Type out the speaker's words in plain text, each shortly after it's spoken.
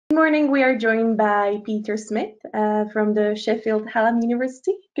morning we are joined by Peter Smith from the Sheffield Hallam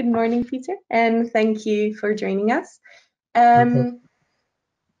University. Good morning, Peter, and thank you for joining us.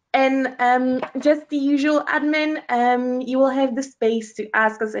 Just the usual admin, you will have the space to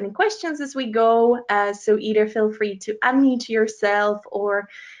ask us any questions as we go, so either feel free to unmute yourself, or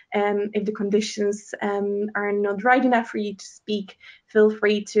if the conditions are not right enough for you to speak, feel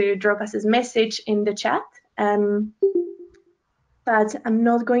free to drop us a message in the chat. But I'm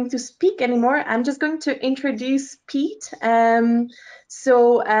not going to speak anymore. I'm just going to introduce Pete.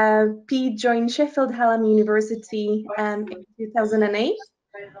 Pete joined Sheffield Hallam University in 2008,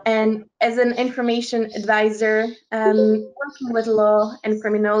 and as an information advisor, working with law and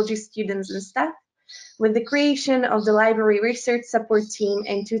criminology students and staff. With the creation of the library research support team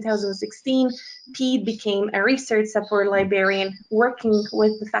in 2016, Pete became a research support librarian, working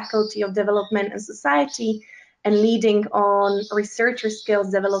with the Faculty of Development and Society and leading on researcher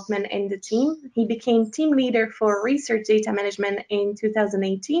skills development in the team. He became team leader for research data management in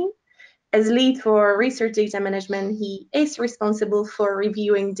 2018. As lead for research data management, he is responsible for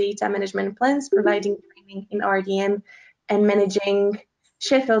reviewing data management plans, providing training in RDM, and managing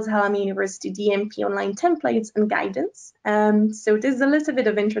Sheffield Hallam University DMPonline templates and guidance. So this is a little bit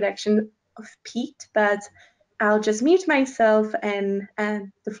of introduction of Pete, but I'll just mute myself and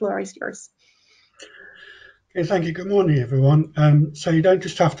the floor is yours. Okay, thank you. Good morning, everyone. So you don't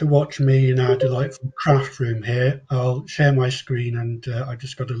just have to watch me in our delightful craft room here. I'll share my screen, and I've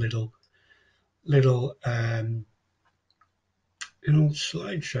just got a little slideshow,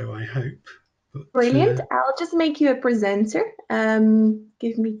 I hope. But, brilliant. I'll just make you a presenter.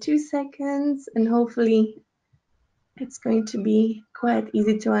 Give me 2 seconds, and hopefully it's going to be quite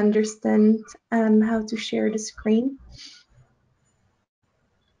easy to understand how to share the screen.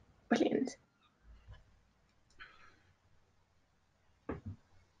 Brilliant.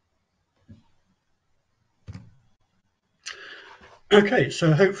 Okay,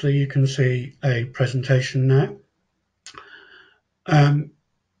 so hopefully you can see a presentation now.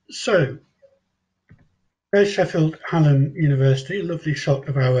 So there's Sheffield Hallam University, a lovely shot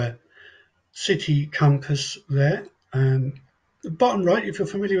of our city campus there. The bottom right, if you're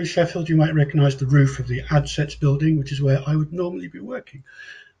familiar with Sheffield, you might recognise the roof of the AdSets building, which is where I would normally be working.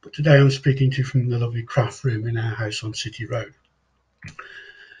 But today I'm speaking to you from the lovely craft room in our house on City Road.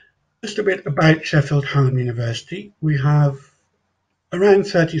 Just a bit about Sheffield Hallam University. We have around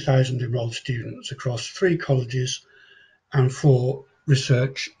 30,000 enrolled students across 3 colleges and 4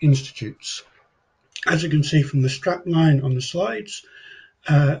 research institutes. As you can see from the strapline on the slides,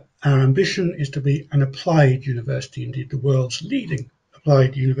 our ambition is to be an applied university, indeed the world's leading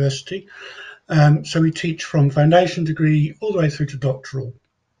applied university. So we teach from foundation degree all the way through to doctoral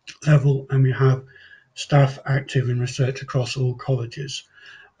level, and we have staff active in research across all colleges.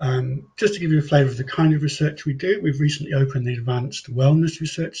 Just to give you a flavour of the kind of research we do, we've recently opened the Advanced Wellness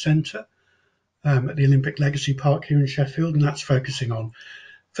Research Centre at the Olympic Legacy Park here in Sheffield, and that's focusing on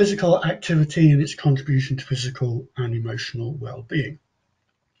physical activity and its contribution to physical and emotional well-being.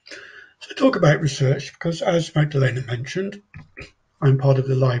 So talk about research, because as Magdalena mentioned, I'm part of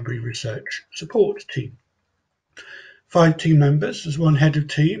the library research support team. 5 team members, there's 1 head of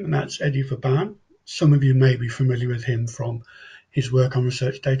team, and that's Eddie Verban. Some of you may be familiar with him from his work on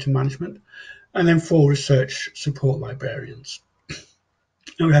research data management, and then 4 research support librarians.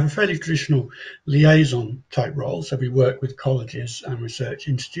 Now we have a fairly traditional liaison type role, so we work with colleges and research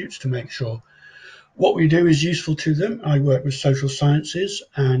institutes to make sure what we do is useful to them. I work with social sciences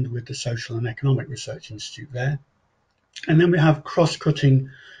and with the Social and Economic Research Institute there. And then we have cross-cutting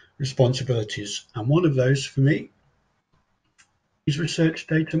responsibilities, and one of those for me is research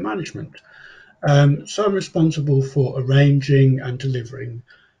data management. So I'm responsible for arranging and delivering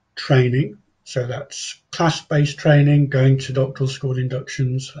training. So that's class-based training, going to doctoral school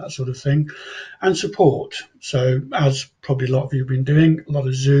inductions, that sort of thing, and support. So as probably a lot of you have been doing, a lot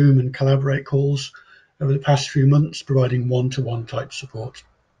of Zoom and Collaborate calls over the past few months, providing one-to-one type support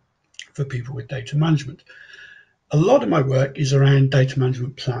for people with data management. A lot of my work is around data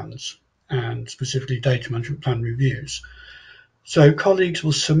management plans, and specifically data management plan reviews. So colleagues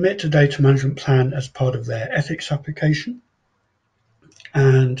will submit a data management plan as part of their ethics application,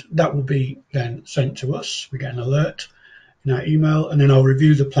 and that will be then sent to us. We get an alert in our email, and then I'll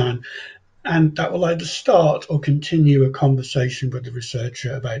review the plan, and that will either start or continue a conversation with the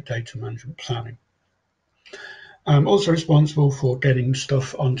researcher about data management planning. I'm also responsible for getting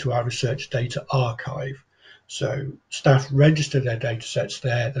stuff onto our research data archive. So staff register their data sets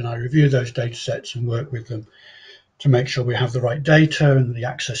there, then I review those data sets and work with them to make sure we have the right data and the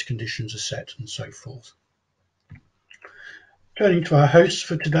access conditions are set and so forth. Turning to our hosts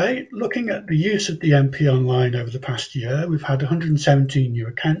for today, looking at the use of DMPonline over the past year, we've had 117 new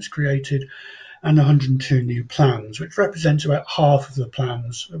accounts created and 102 new plans, which represents about half of the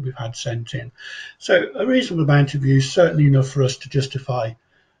plans that we've had sent in. So a reasonable amount of use, certainly enough for us to justify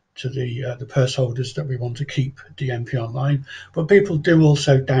to the purse holders that we want to keep DMPonline, but people do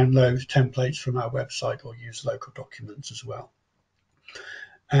also download templates from our website or use local documents as well.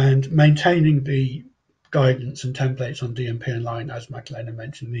 And maintaining the guidance and templates on DMPonline, as Magdalena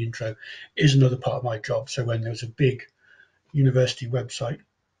mentioned in the intro, is another part of my job. So when there was a big university website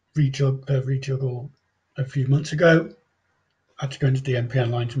rejiggle a few months ago, I had to go into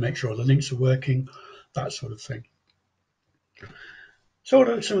DMPonline to make sure all the links are working, that sort of thing. So what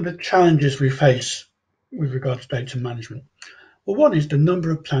are some of the challenges we face with regard to data management? Well, one is the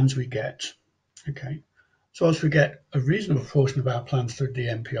number of plans we get. Okay, so as we get a reasonable portion of our plans through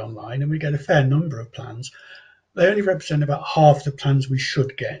DMPonline, and we get a fair number of plans, they only represent about half the plans we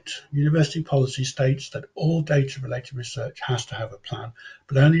should get. University policy states that all data-related research has to have a plan,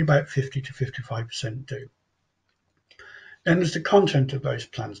 but only about 50 to 55% do. Then there's the content of those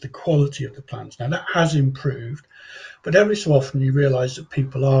plans, the quality of the plans. Now that has improved, but every so often you realise that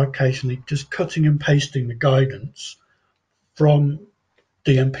people are occasionally just cutting and pasting the guidance from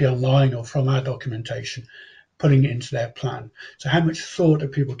DMPonline or from our documentation, putting it into their plan. So how much thought are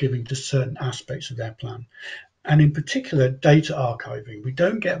people giving to certain aspects of their plan? And in particular, data archiving. We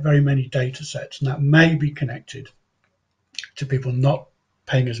don't get very many data sets, and that may be connected to people not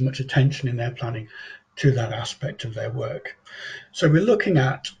paying as much attention in their planning to that aspect of their work. So we're looking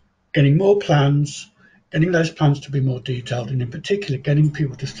at getting more plans, getting those plans to be more detailed, and in particular, getting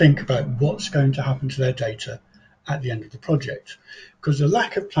people to think about what's going to happen to their data at the end of the project. Because the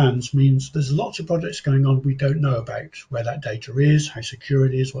lack of plans means there's lots of projects going on we don't know about, where that data is, how secure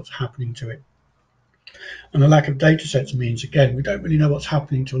it is, what's happening to it. And the lack of data sets means, again, we don't really know what's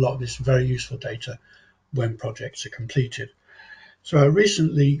happening to a lot of this very useful data when projects are completed. So our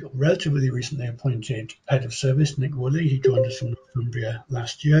relatively recently appointed head of service, Nick Woolley, he joined us from Northumbria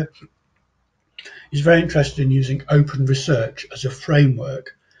last year, is very interested in using open research as a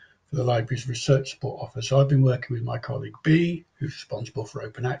framework for the library's research support office. So I've been working with my colleague B, who's responsible for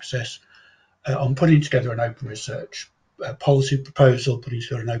open access, on putting together an open research policy proposal, putting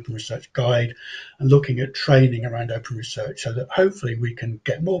together an open research guide, and looking at training around open research so that hopefully we can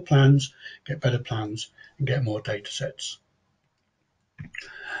get more plans, get better plans, and get more data sets.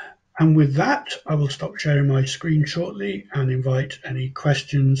 And with that, I will stop sharing my screen shortly and invite any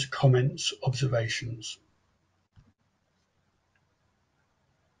questions, comments, observations.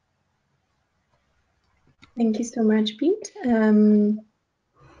 Thank you so much, Pete.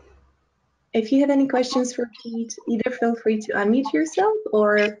 If you have any questions for Pete, either feel free to unmute yourself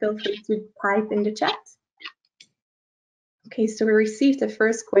or feel free to type in the chat. Okay, so we received the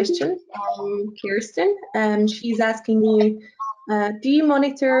first question from Kirsten. She's asking me, do you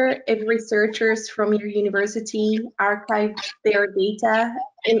monitor if researchers from your university archive their data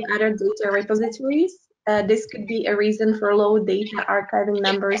in other data repositories? This could be a reason for low data archiving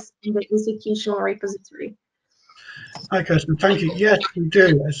numbers in the institutional repository. Hi, Kirsten. Thank you. Yes, we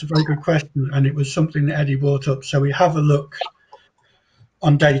do. It's a very good question, and it was something that Eddie brought up. So we have a look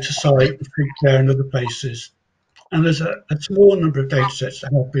on DataCite, Figshare, and other places, and there's a small number of data sets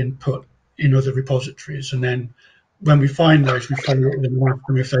that have been put in other repositories, and then when we find those, we follow up with them and ask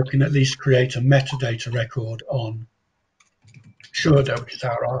them if they can at least create a metadata record on Shurda, which is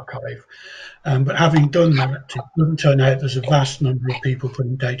our archive. But having done that, it doesn't turn out there's a vast number of people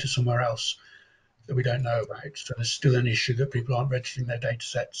putting data somewhere else that we don't know about. So there's still an issue that people aren't registering their data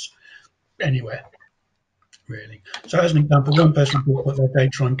sets anywhere, really. So as an example, one person put their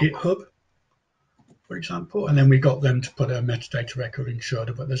data on GitHub, for example, and then we got them to put a metadata record in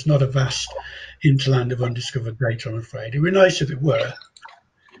Shurda, but there's not a vast hinterland of undiscovered data, I'm afraid. It would be nice if it were,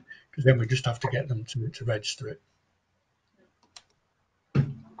 because then we just have to get them to register it.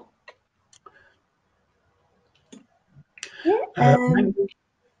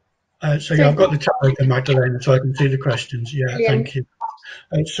 So yeah, I've got the chat open, Magdalena, so I can see the questions. Yeah, thank you.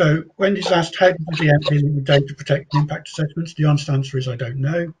 So Wendy's asked, how did the DM deal with data protection impact assessments? The honest answer is I don't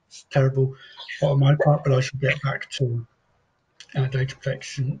know. It's a terrible spot on my part, but I should get back to our data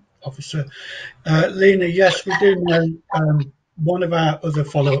protection officer. Lena, yes, we do know. One of our other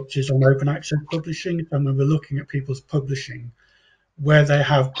follow-ups is on open access publishing, and when we're looking at people's publishing, where they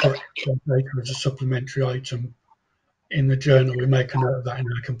have put data as a supplementary item in the journal, we make a note of that in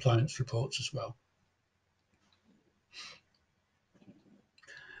our compliance reports as well.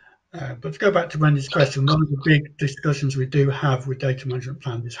 But to go back to Wendy's question, one of the big discussions we do have with data management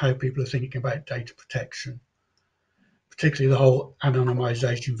plans is how people are thinking about data protection. particularly the whole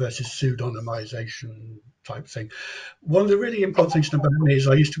anonymization versus pseudonymization type thing. One of the really important things about me is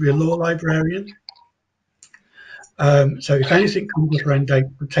I used to be a law librarian. So if anything comes up around data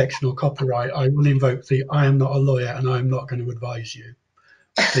protection or copyright, I will invoke the I am not a lawyer and I'm not going to advise you.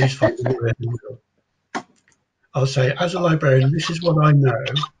 Please find a lawyer who will. I'll say, as a librarian, this is what I know,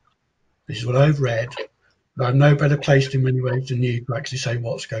 this is what I've read, but I'm no better placed in many ways than you to actually say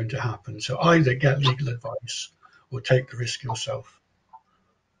what's going to happen. So either get legal advice or take the risk yourself.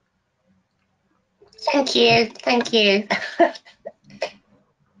 Thank you. Thank you.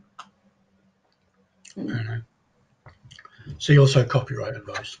 See also copyright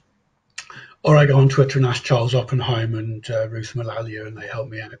advice. Or I go on Twitter and ask Charles Oppenheim and Ruth Malalia and they help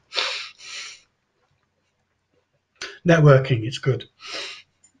me out. Networking, it's good.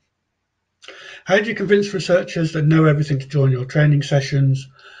 How do you convince researchers that know everything to join your training sessions?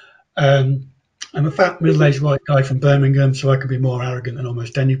 I'm a fat middle-aged white guy from Birmingham, so I can be more arrogant than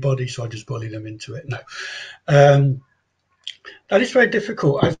almost anybody, so I just bully them into it. No. That is very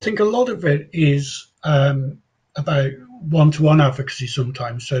difficult. I think a lot of it is about one-to-one advocacy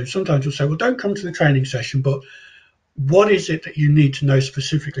sometimes. So sometimes we'll say, well, don't come to the training session, but what is it that you need to know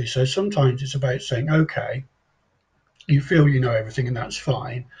specifically? So sometimes it's about saying, okay, you feel you know everything and that's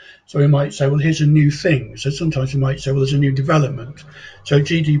fine. So we might say, well, here's a new thing. So sometimes we might say, well, there's a new development. So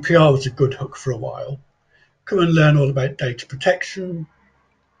GDPR was a good hook for a while. Come and learn all about data protection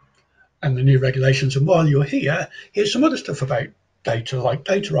and the new regulations. And while you're here, here's some other stuff about data, like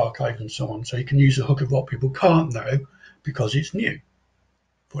data archive and so on. So you can use the hook of what people can't know because it's new,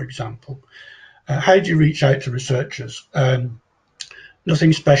 for example. How do you reach out to researchers?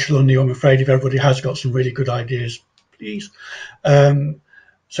 Nothing special on you, I'm afraid. If everybody has got some really good ideas, please. So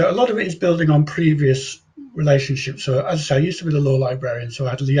a lot of it is building on previous relationships. So as I say, I used to be the law librarian, so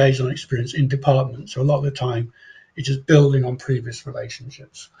I had liaison experience in departments. So a lot of the time, it's just building on previous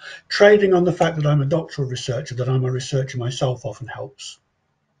relationships. Trading on the fact that I'm a doctoral researcher, that I'm a researcher myself often helps.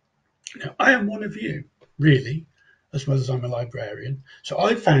 Now, I am one of you, really, as well as I'm a librarian. So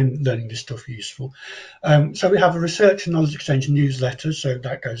I found learning this stuff useful. So we have a research and knowledge exchange newsletter, so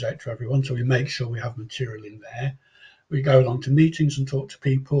that goes out to everyone. So we make sure we have material in there. We go along to meetings and talk to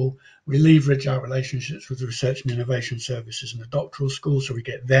people. We leverage our relationships with the research and innovation services and the doctoral school, so we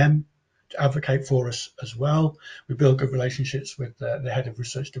get them to advocate for us as well. We build good relationships with the head of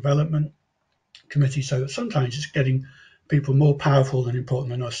research development committee, so that sometimes it's getting people more powerful and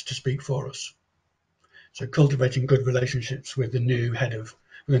important than us to speak for us. So cultivating good relationships with the new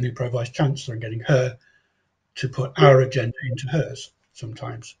Pro Vice Chancellor and getting her to put our agenda into hers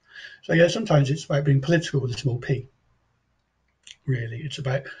sometimes. So yeah, sometimes it's about being political with a small p. Really, it's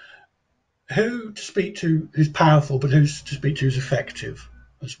about who to speak to who's powerful, but who's to speak to who's effective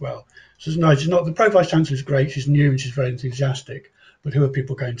as well. So it's nice. It's not the Pro Vice Chancellor is great. She's new and she's very enthusiastic, but who are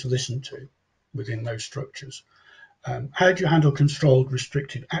people going to listen to within those structures? How do you handle controlled,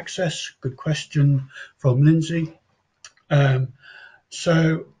 restricted access? Good question from Lindsay.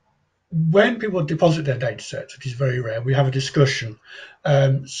 So when people deposit their data sets, which is very rare, we have a discussion.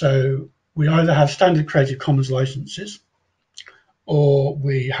 So we either have standard Creative Commons licenses, or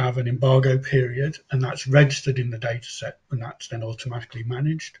we have an embargo period, and that's registered in the data set, and that's then automatically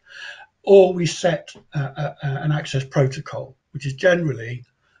managed. Or we set an access protocol, which is generally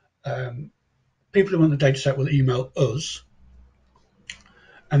people who want the data set will email us,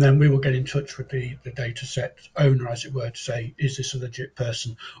 and then we will get in touch with the data set owner, as it were, to say, is this a legit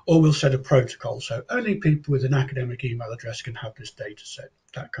person? Or we'll set a protocol, so only people with an academic email address can have this data set,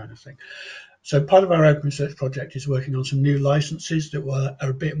 that kind of thing. So part of our open research project is working on some new licenses that are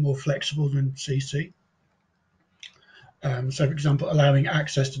a bit more flexible than CC. So, for example, allowing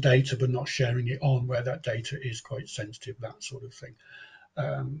access to data but not sharing it on where that data is quite sensitive, that sort of thing.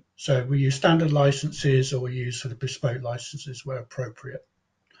 So we use standard licenses, or we use sort of bespoke licenses where appropriate.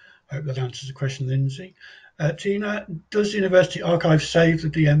 I hope that answers the question, Lindsay. Tina, does the University Archive save the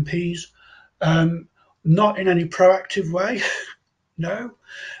DMPs? Not in any proactive way, no,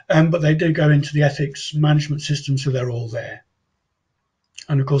 but they do go into the ethics management system, so they're all there.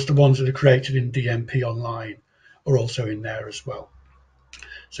 And of course, the ones that are created in DMPonline are also in there as well.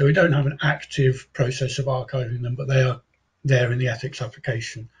 So we don't have an active process of archiving them, but they are there in the ethics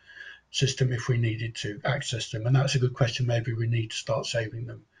application system if we needed to access them. And that's a good question. Maybe we need to start saving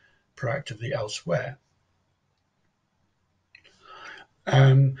them proactively elsewhere.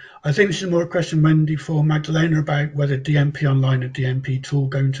 I think this is more a question, Wendy, for Magdalena about whether DMPonline and DMP tool are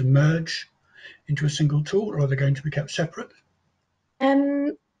going to merge into a single tool, or are they going to be kept separate?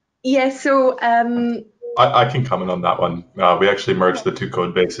 Yeah, so I can comment on that one. We actually merged the two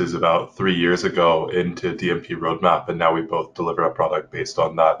code bases about 3 years ago into DMP Roadmap, and now we both deliver a product based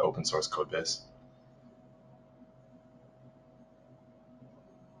on that open source code base.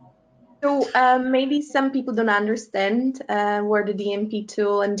 So maybe some people don't understand where the DMP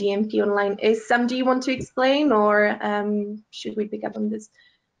tool and DMPonline is. Sam, do you want to explain, or should we pick up on this?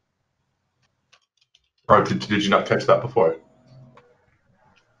 Or did you not catch that before?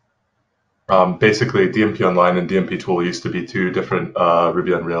 Basically, DMPonline and DMP Tool used to be two different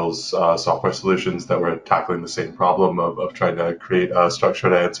Ruby on Rails software solutions that were tackling the same problem of trying to create a structure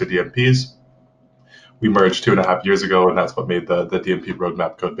to answer DMPs. We merged 2.5 years ago, and that's what made the DMP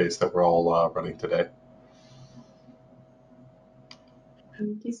roadmap code base that we're all running today.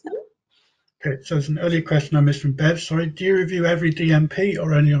 Thank you, Sam. Okay, so there's an earlier question I missed from Bev. Sorry, do you review every DMP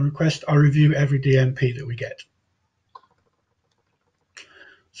or only on request? I review every DMP that we get.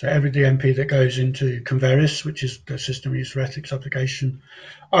 So every DMP that goes into Converis, which is the system used for ethics application,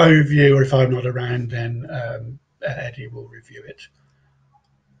 I review, or if I'm not around, then Eddie will review it.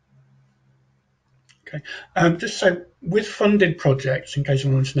 Okay. Just so with funded projects, in case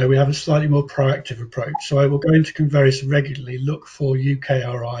anyone wants to know, we have a slightly more proactive approach. So I will go into Converis regularly, look for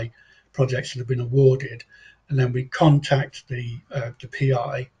UKRI projects that have been awarded, and then we contact the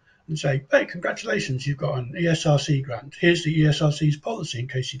PI and say, hey, congratulations, you've got an ESRC grant. Here's the ESRC's policy, in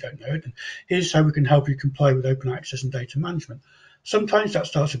case you don't know it, and here's how we can help you comply with open access and data management. Sometimes that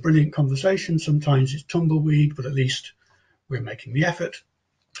starts a brilliant conversation, sometimes it's tumbleweed, but at least we're making the effort.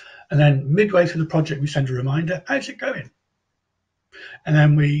 And then midway through the project, we send a reminder, how's it going? And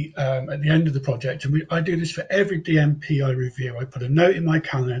then we, at the end of the project, and I do this for every DMP I review, I put a note in my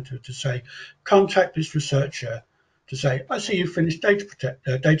calendar to say, contact this researcher to say, I see you finished data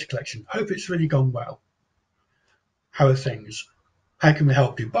collection. Hope it's really gone well. How are things? How can we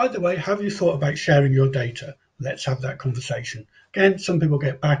help you? By the way, have you thought about sharing your data? Let's have that conversation. Again, some people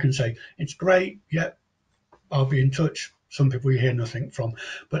get back and say, it's great. Yeah, I'll be in touch. Some people we hear nothing from,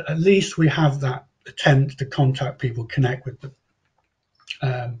 but at least we have that attempt to contact people, connect with them.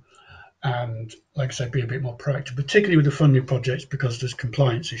 And like I said, be a bit more proactive, particularly with the funded projects, because there's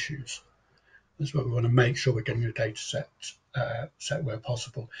compliance issues. That's what we want to make sure we're getting the data set where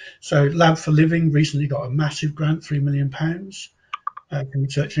possible. So Lab for Living recently got a massive grant, £3 million from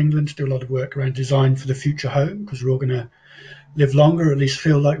Research England to do a lot of work around design for the future home, because we're all going to live longer, or at least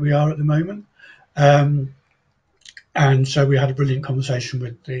feel like we are at the moment. And so we had a brilliant conversation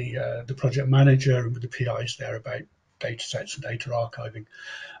with the project manager and with the PIs there about data sets and data archiving.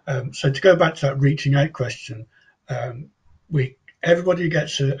 So to go back to that reaching out question, everybody who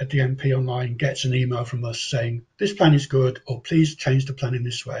gets a DMPonline gets an email from us saying, this plan is good, or please change the plan in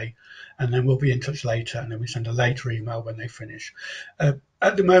this way, and then we'll be in touch later, and then we send a later email when they finish.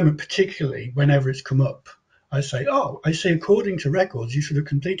 At the moment, particularly, whenever it's come up, I say, oh, I see according to records, you should have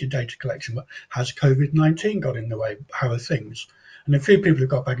completed data collection, but has COVID-19 got in the way? How are things? And a few people have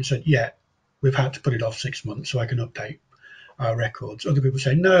got back and said, yeah, we've had to put it off 6 months so I can update our records. Other people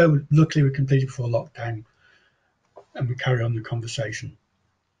say, no, luckily we completed before lockdown, and we carry on the conversation.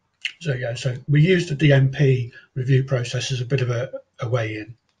 So yeah, so we use the DMP review process as a bit of a way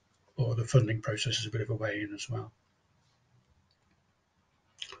in, or the funding process is a bit of a way in as well.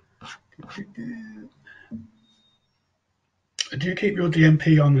 Do you keep your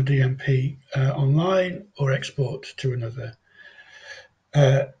DMP on the DMP online or export to another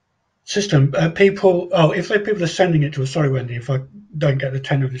system? People are sending it to us, sorry Wendy if I don't get the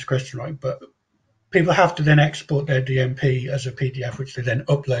tenor of this question right, but people have to then export their DMP as a PDF, which they then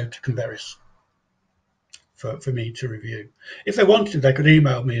upload to Converis for me to review. If they wanted to, they could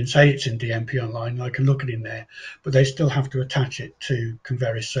email me and say it's in DMPonline, and I can look it in there, but they still have to attach it to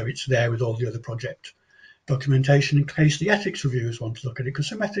Converis so it's there with all the other project documentation in case the ethics reviewers want to look at it, because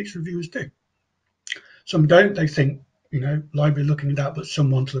some ethics reviewers do. Some don't. They think, library looking at that, but some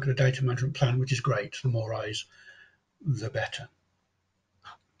want to look at a data management plan, which is great. The more eyes, the better.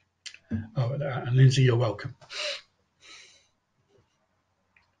 Oh, and Lindsay, you're welcome.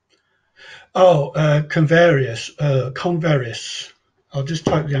 Oh, Converis. I'll just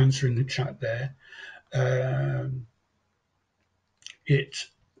type the answer in the chat there. It's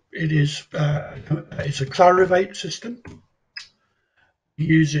a Clarivate system. We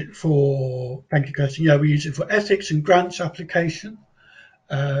use it for, thank you, Kirsten. Yeah, we use it for ethics and grants application.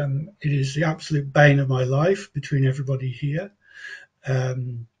 It is the absolute bane of my life between everybody here.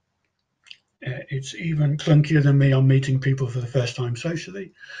 It's even clunkier than me on meeting people for the first time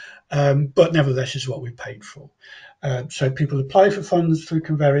socially, but nevertheless is what we paid for. So people apply for funds through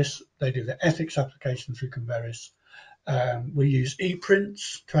Converis, they do their ethics application through Converis, We use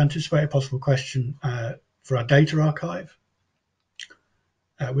ePrints to anticipate a possible question for our data archive.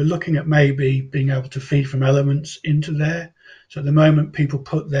 We're looking at maybe being able to feed from elements into there. So at the moment, people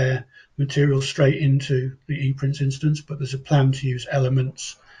put their material straight into the ePrints instance, but there's a plan to use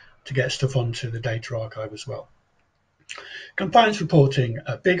elements to get stuff onto the data archive as well. Compliance reporting,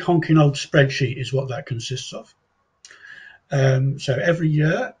 a big honking old spreadsheet is what that consists of. So every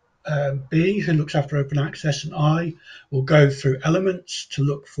year, B, who looks after open access, and I will go through elements to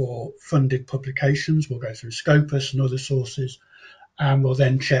look for funded publications. We'll go through Scopus and other sources, and we'll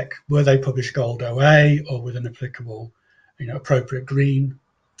then check were they published gold OA or with an applicable, appropriate green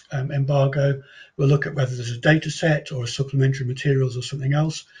embargo. We'll look at whether there's a data set or a supplementary materials or something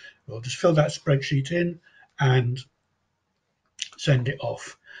else. We'll just fill that spreadsheet in and send it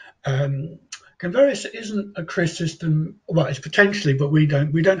off. Converius isn't a CRIS system. Well, it's potentially, but we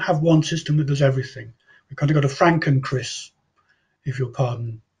don't have one system that does everything. We've kind of got a Franken-CRIS, if you'll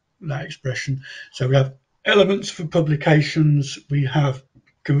pardon that expression. So we have elements for publications, we have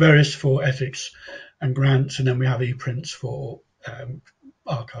Converius for ethics and grants, and then we have ePrints for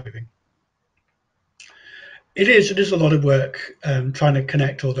archiving. It is a lot of work trying to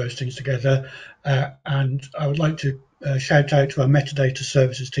connect all those things together, and I would like to shout out to our metadata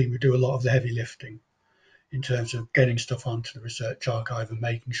services team who do a lot of the heavy lifting in terms of getting stuff onto the research archive and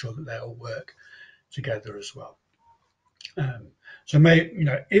making sure that they all work together as well. So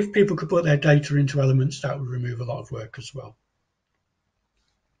if people could put their data into elements, that would remove a lot of work as well.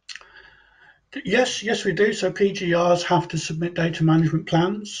 Yes, we do. So PGRs have to submit data management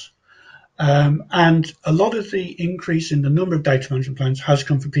plans. And a lot of the increase in the number of data management plans has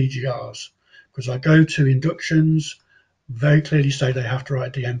come from PGRs, because I go to inductions, very clearly say they have to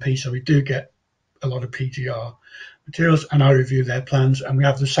write DMP, so we do get a lot of PGR materials, and I review their plans, and we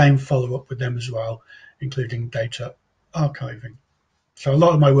have the same follow-up with them as well, including data archiving. So a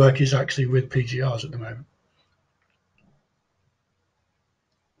lot of my work is actually with PGRs at the moment.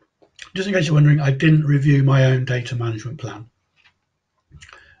 Just in case you're wondering, I didn't review my own data management plan.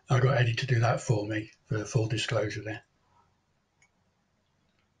 I got Eddie to do that for me, for full disclosure there.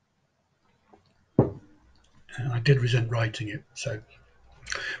 And I did resent writing it. So,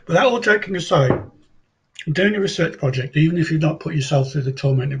 but that all joking aside, doing a research project, even if you've not put yourself through the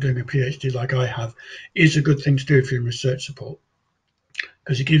torment of doing a PhD like I have, is a good thing to do if you're in research support,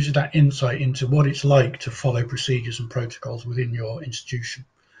 because it gives you that insight into what it's like to follow procedures and protocols within your institution,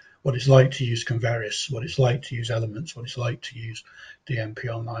 what it's like to use Converius, what it's like to use elements, what it's like to use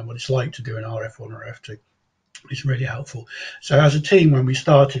DMPonline, what it's like to do an RF1 or RF2. It's really helpful. So as a team, when we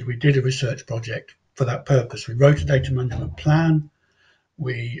started, we did a research project for that purpose. We wrote a data management plan,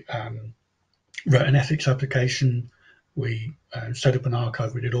 we wrote an ethics application, we set up an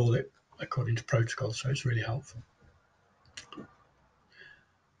archive, we did all it according to protocol, so it's really helpful.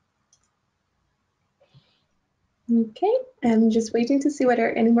 Okay, I'm just waiting to see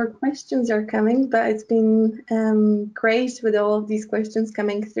whether any more questions are coming, but it's been great with all of these questions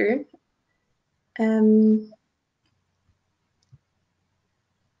coming through.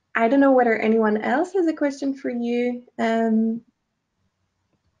 I don't know whether anyone else has a question for you, but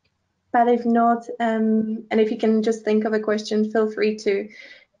if not, and if you can just think of a question, feel free to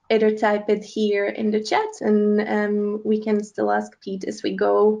either type it here in the chat and we can still ask Pete as we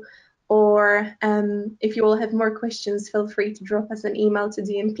go, or if you all have more questions, feel free to drop us an email to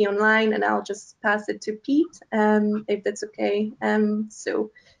DMPonline and I'll just pass it to Pete, if that's okay, so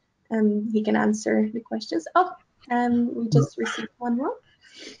he can answer the questions. Oh, we just received one more.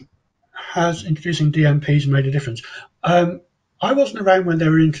 Has introducing DMPs made a difference? I wasn't around when they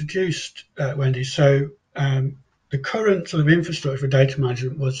were introduced, Wendy, so the current sort of infrastructure for data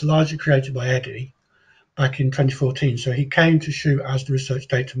management was largely created by Eddie back in 2014. So he came to SHU as the research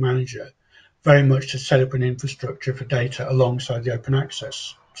data manager, very much to set up an infrastructure for data alongside the open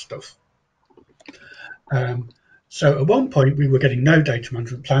access stuff. So at one point we were getting no data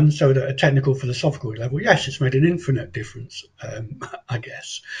management plans, so at a technical philosophical level, yes, it's made an infinite difference, I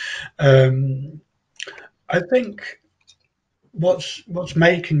guess. I think what's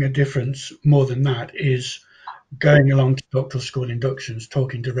making a difference more than that is going along to doctoral school inductions,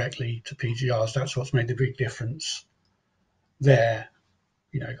 talking directly to PGRs. That's what's made the big difference there.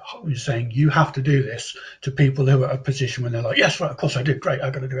 You're saying you have to do this to people who are at a position when they're like, yes, right, of course I do, great,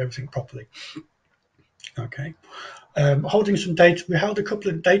 I've got to do everything properly. Okay. Holding some data, we held a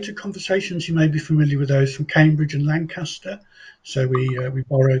couple of data conversations. You may be familiar with those from Cambridge and Lancaster. So we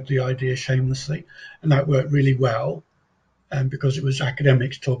borrowed the idea shamelessly, and that worked really well. because it was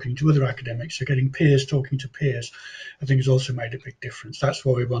academics talking to other academics, so getting peers talking to peers, I think has also made a big difference. That's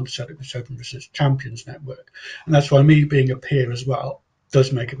why we want to set up this Open Research Champions Network, and that's why me being a peer as well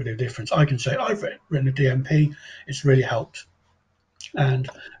does make a bit of a difference. I can say I've written a DMP, it's really helped, and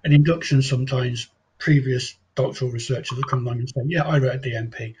an induction sometimes previous doctoral researchers will come along and say, yeah, I wrote a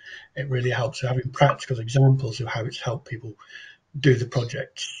DMP, it really helps. So having practical examples of how it's helped people do the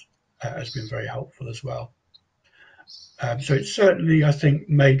projects has been very helpful as well. So it's certainly, I think,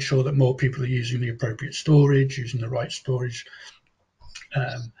 made sure that more people are using the appropriate storage, using the right storage.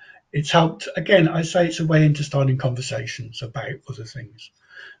 It's helped, again, I say it's a way into starting conversations about other things.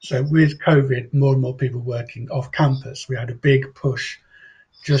 So with COVID, more and more people working off campus, we had a big push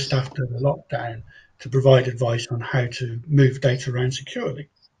just after the lockdown to provide advice on how to move data around securely.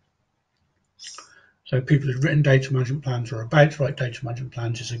 So people who've written data management plans or are about to write data management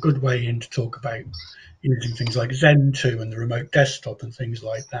plans is a good way in to talk about using things like Zen2 and the remote desktop and things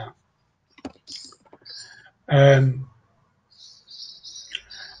like that.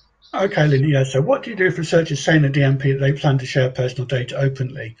 Okay, Lynn, yeah, so what do you do if researchers say in a DMP that they plan to share personal data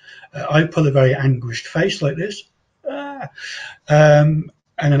openly? I pull a very anguished face like this. And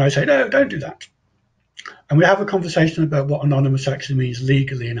then I say, no, don't do that. And we have a conversation about what anonymous actually means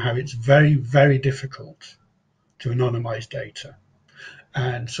legally and how it's very, very difficult to anonymize data.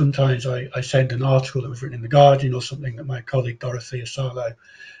 And sometimes I send an article that was written in The Guardian or something that my colleague Dorothea Sarlo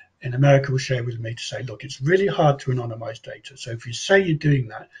in America will share with me to say, look, it's really hard to anonymize data. So if you say you're doing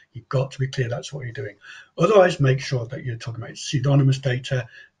that, you've got to be clear that's what you're doing. Otherwise, make sure that you're talking about pseudonymous data,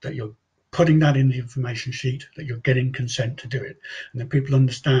 that you're putting that in the information sheet, that you're getting consent to do it, and that people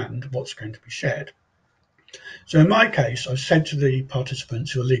understand what's going to be shared. So in my case, I've said to the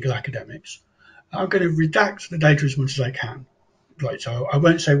participants who are legal academics, I'm going to redact the data as much as I can. Right, so I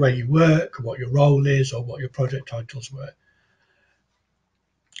won't say where you work, or what your role is, or what your project titles were.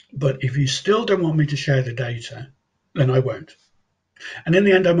 But if you still don't want me to share the data, then I won't. And in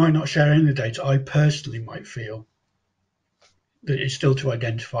the end, I might not share any of the data. I personally might feel that it's still too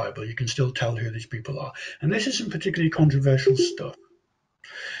identifiable. You can still tell who these people are. And this isn't particularly controversial stuff.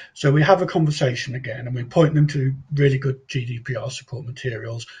 So we have a conversation again, and we point them to really good GDPR support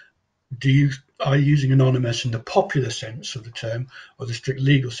materials. Are you using anonymous in the popular sense of the term or the strict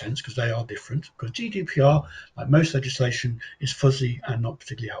legal sense, because they are different? Because GDPR, like most legislation, is fuzzy and not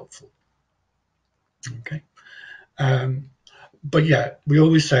particularly helpful. Okay. But yeah, we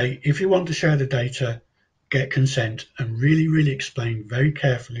always say, if you want to share the data, get consent and really, really explain very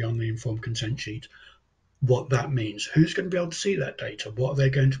carefully on the informed consent sheet what that means. Who's going to be able to see that data? What are they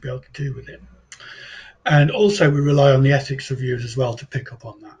going to be able to do with it? And also we rely on the ethics reviewers as well to pick up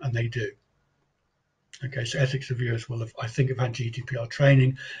on that, and they do. Okay, so ethics reviewers will have, I think, have had GDPR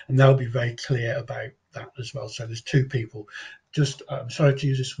training, and they'll be very clear about that as well. So there's two people. Just, I'm sorry to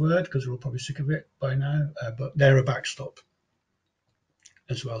use this word because we're all probably sick of it by now, but they're a backstop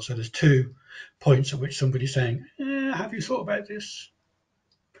as well. So there's 2 points at which somebody's saying, have you thought about this?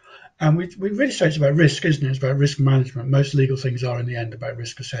 And we really say it's about risk, isn't it? It's about risk management. Most legal things are in the end about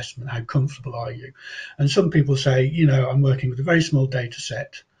risk assessment. How comfortable are you? And some people say, I'm working with a very small data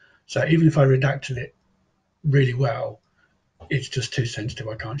set. So even if I redacted it really well, it's just too sensitive.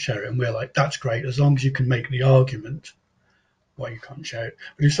 I can't share it. And we're like, that's great, as long as you can make the argument why you can't share it.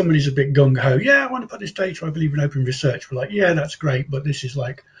 But if somebody's a bit gung-ho, yeah, I want to put this data, I believe in open research, we're like, yeah, that's great, but this is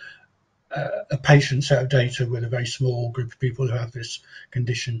like a patient set of data with a very small group of people who have this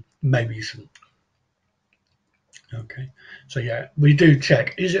condition, maybe you shouldn't. Okay, so yeah, we do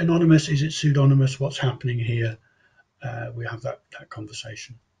check, is it anonymous, is it pseudonymous, what's happening here? We have that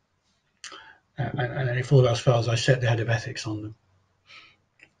conversation. And if all else fails, I set the head of ethics on them.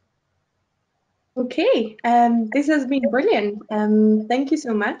 Okay, this has been brilliant. Thank you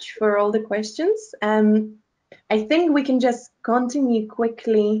so much for all the questions. I think we can just continue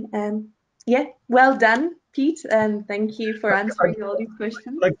quickly. Yeah, well done, Pete, and thank you for answering all these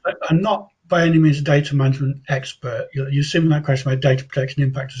questions. I'm not by any means a data management expert. You've seen that question about data protection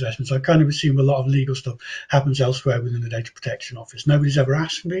impact assessment. So I kind of assume a lot of legal stuff happens elsewhere within the data protection office. Nobody's ever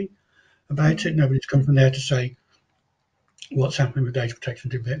asked me about it. Nobody's come from there to say what's happening with data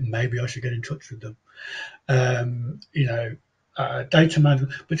protection. Maybe I should get in touch with them. Data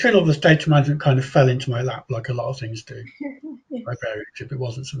management, between all this, data management kind of fell into my lap like a lot of things do. It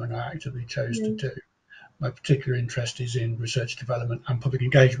wasn't something I actively chose to do. My particular interest is in research development and public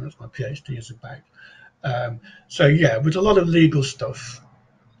engagement, my PhD is about. So yeah, with a lot of legal stuff,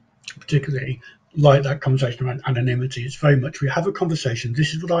 particularly like that conversation around anonymity, it's very much we have a conversation.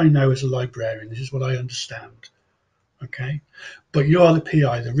 This is what I know as a librarian. This is what I understand. Okay, but you are the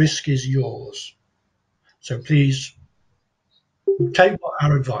PI. The risk is yours. So please take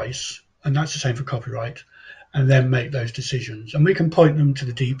our advice, and that's the same for copyright, and then make those decisions. And we can point them to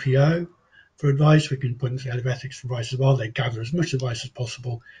the DPO for advice. We can point them to the Head of Ethics for advice as well. They gather as much advice as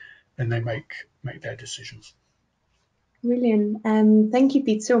possible, and they make their decisions. Brilliant. Thank you,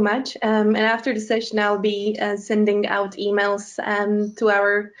 Pete, so much. And after the session, I'll be sending out emails to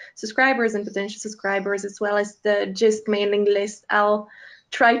our subscribers and potential subscribers, as well as the JISC mailing list. I'll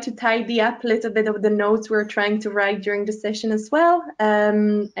try to tidy up a little bit of the notes we're trying to write during the session as well.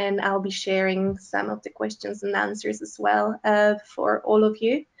 And I'll be sharing some of the questions and answers as well for all of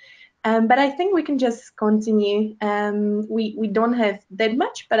you. But I think we can just continue. We don't have that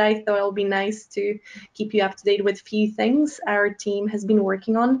much, but I thought it'll be nice to keep you up to date with a few things our team has been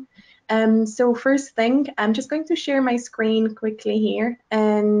working on. So first thing, I'm just going to share my screen quickly here,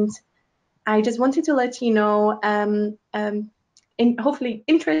 and I just wanted to let you know, hopefully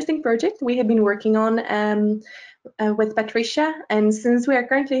interesting project we have been working on with Patricia. And since we are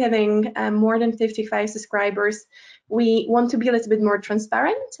currently having more than 55 subscribers, we want to be a little bit more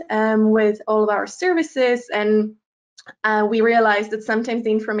transparent with all of our services. And we realized that sometimes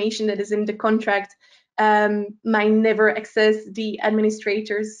the information that is in the contract might never access the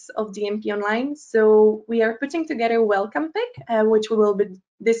administrators of DMPonline. So we are putting together a welcome pack, which we will be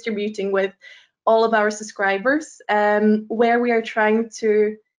distributing with all of our subscribers, where we are trying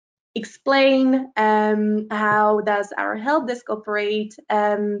to explain how does our help desk operate,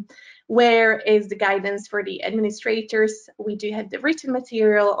 where is the guidance for the administrators. We do have the written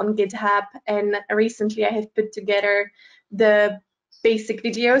material on GitHub, and recently I have put together the basic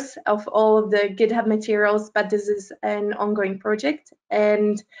videos of all of the GitHub materials, but this is an ongoing project,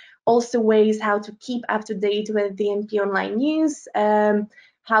 and also ways how to keep up to date with the DMPonline news,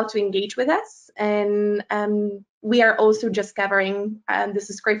 how to engage with us, and we are also just covering the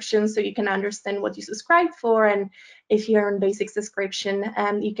subscription, so you can understand what you subscribe for, and if you're on basic subscription,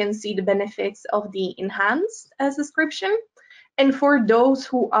 you can see the benefits of the enhanced subscription. And for those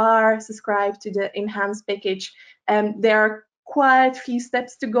who are subscribed to the enhanced package, there are quite a few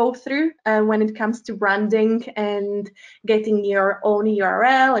steps to go through when it comes to branding and getting your own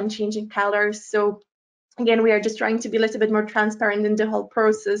URL and changing colors. So again, we are just trying to be a little bit more transparent in the whole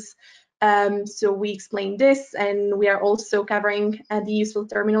process. So we explain this, and we are also covering the useful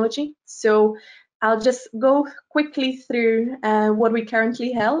terminology. So I'll just go quickly through what we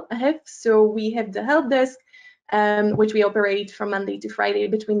currently have. So we have the help desk, which we operate from Monday to Friday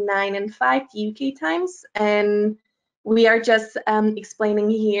between 9 and 5 UK times. And we are just explaining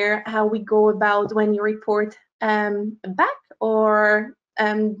here how we go about when you report back, or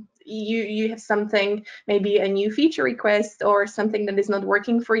you have something, maybe a new feature request or something that is not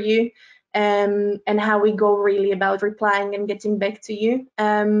working for you, and how we go really about replying and getting back to you.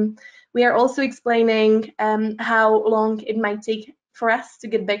 We are also explaining how long it might take for us to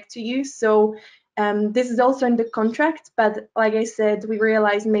get back to you. So this is also in the contract, but like I said, we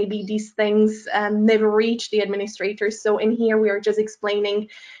realize maybe these things never reach the administrators. So in here, we are just explaining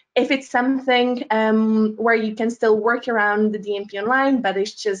if it's something where you can still work around the DMPonline, but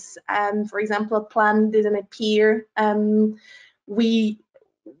it's just, for example, a plan didn't appear, we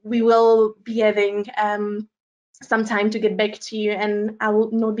will be having some time to get back to you, and I will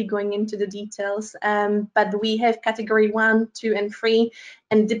not be going into the details, but we have category 1, 2, and 3,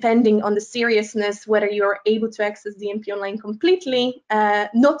 and depending on the seriousness, whether you're able to access the DMPonline completely,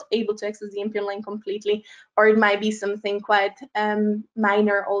 not able to access the DMPonline completely, or it might be something quite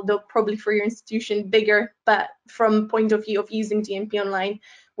minor, although probably for your institution bigger, but from point of view of using DMPonline,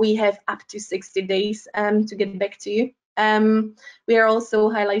 we have up to 60 days to get back to you. We are also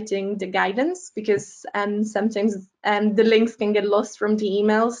highlighting the guidance, because sometimes the links can get lost from the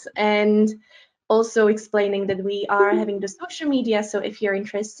emails, and also explaining that we are having the social media. So if you're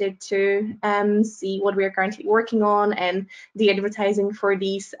interested to see what we are currently working on and the advertising for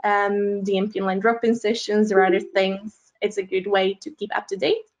these DMPonline drop-in sessions or other things, it's a good way to keep up to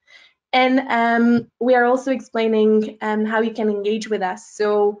date. And we are also explaining how you can engage with us.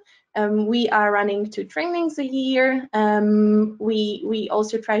 So we are running 2 trainings a year. We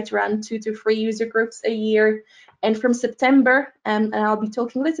also try to run 2 to 3 user groups a year. And from September, and I'll be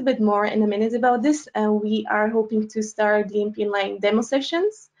talking a little bit more in a minute about this, we are hoping to start DMPonline demo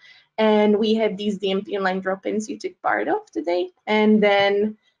sessions. And we have these DMPonline drop-ins you took part of today. And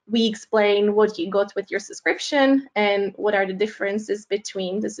then we explain what you got with your subscription and what are the differences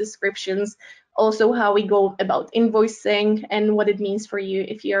between the subscriptions. Also, how we go about invoicing and what it means for you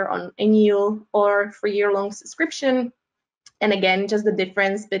if you're on annual or for year-long subscription. And again, just the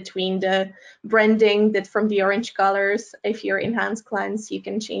difference between the branding, that from the orange colors, if you're enhanced clients, you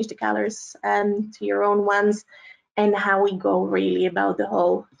can change the colors to your own ones. and how we go really about the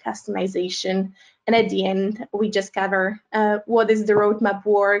whole customization. And at the end, we just cover what is the roadmap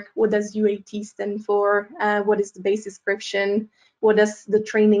work, what does UAT stand for, what is the base description, what does the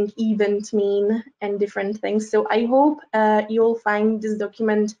training event mean, and different things. So I hope you'll find this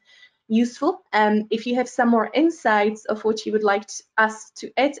document useful. If you have some more insights of what you would like us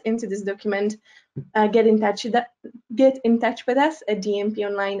to add into this document, get in touch with us at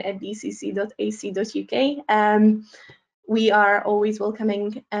dmponline@dcc.ac.uk. We are always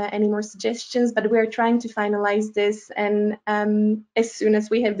welcoming any more suggestions, but we're trying to finalize this, and as soon as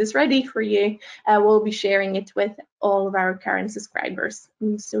we have this ready for you, we'll be sharing it with all of our current subscribers.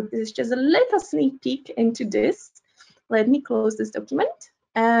 So this is just a little sneak peek into this. Let me close this document.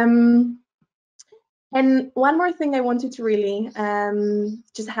 And one more thing I wanted to really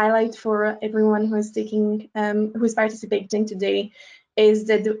just highlight for everyone who is who's participating today is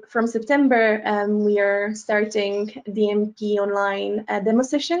that from September we are starting DMPonline demo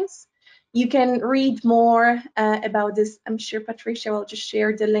sessions. You can read more about this. I'm sure Patricia will just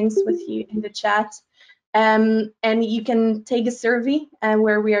share the links with you in the chat. And you can take a survey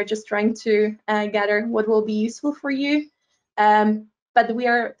where we are just trying to gather what will be useful for you. But we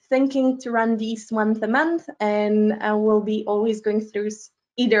are thinking to run these once a month, and we'll be always going through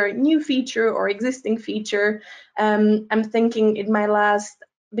either new feature or existing feature. I'm thinking it might last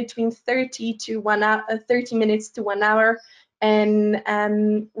between 30 minutes to 1 hour, and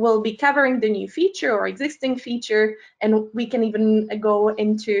we'll be covering the new feature or existing feature, and we can even go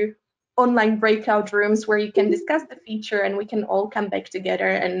into online breakout rooms where you can discuss the feature, and we can all come back together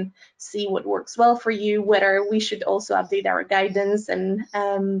and see what works well for you, whether we should also update our guidance and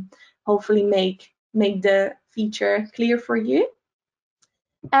hopefully make the feature clear for you.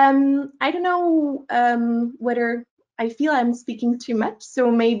 I don't know whether I feel I'm speaking too much,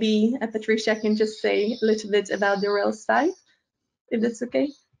 so maybe Patricia can just say a little bit about the Rails5, if that's okay.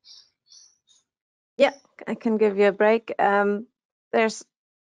 Yeah, I can give you a break. There's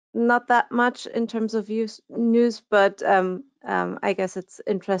not that much in terms of news, but I guess it's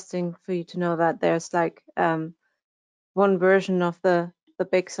interesting for you to know that there's like one version of the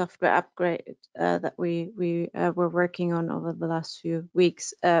big software upgrade that we were working on over the last few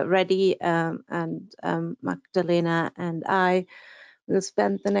weeks ready, and Magdalena and I will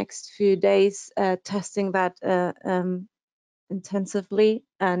spend the next few days testing that intensively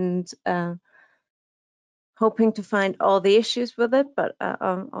and hoping to find all the issues with it, but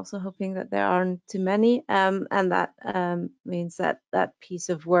I'm also hoping that there aren't too many, and that means that that piece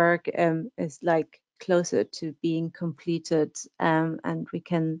of work is like closer to being completed, and we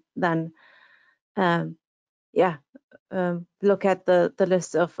can then look at the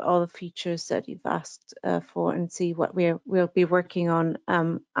list of all the features that you've asked for and see what we'll be working on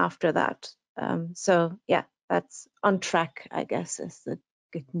after that. So yeah, that's on track, I guess, is the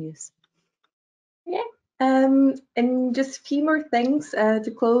good news. Yeah. And just a few more things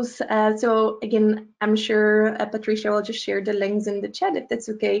to close. So again, I'm sure Patricia will just share the links in the chat if that's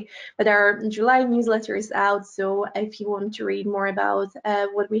okay. But our July newsletter is out, so if you want to read more about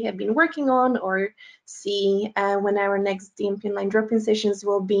what we have been working on or see when our next DMPonline drop-in sessions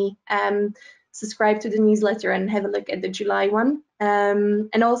will be, subscribe to the newsletter and have a look at the July one.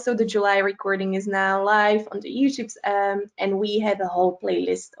 And also the July recording is now live on the YouTube, and we have a whole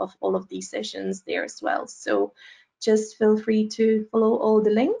playlist of all of these sessions there as well. So just feel free to follow all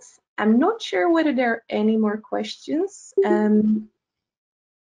the links. I'm not sure whether there are any more questions,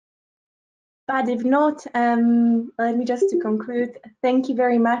 but if not, let me just to conclude. Thank you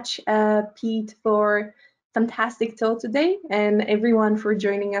very much, Pete, for fantastic talk today, and everyone for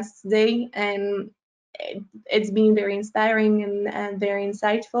joining us today. And it's been very inspiring and very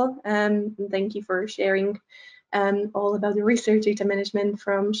insightful. Thank you for sharing all about the research data management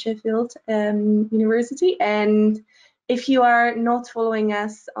from Sheffield University. And if you are not following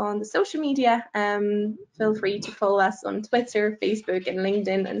us on the social media, feel free to follow us on Twitter, Facebook, and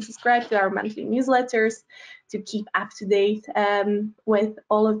LinkedIn, and subscribe to our monthly newsletters to keep up to date with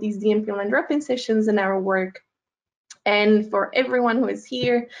all of these DMPonline drop-in sessions and our work. And for everyone who is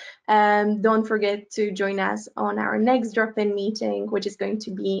here, don't forget to join us on our next drop-in meeting, which is going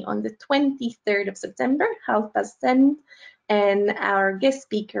to be on the 23rd of September, 10:30. And our guest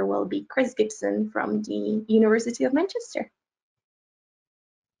speaker will be Chris Gibson from the University of Manchester.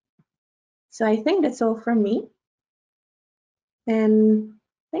 So I think that's all from me. And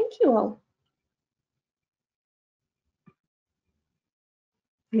thank you all.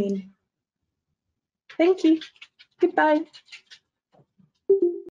 Thank you. Goodbye.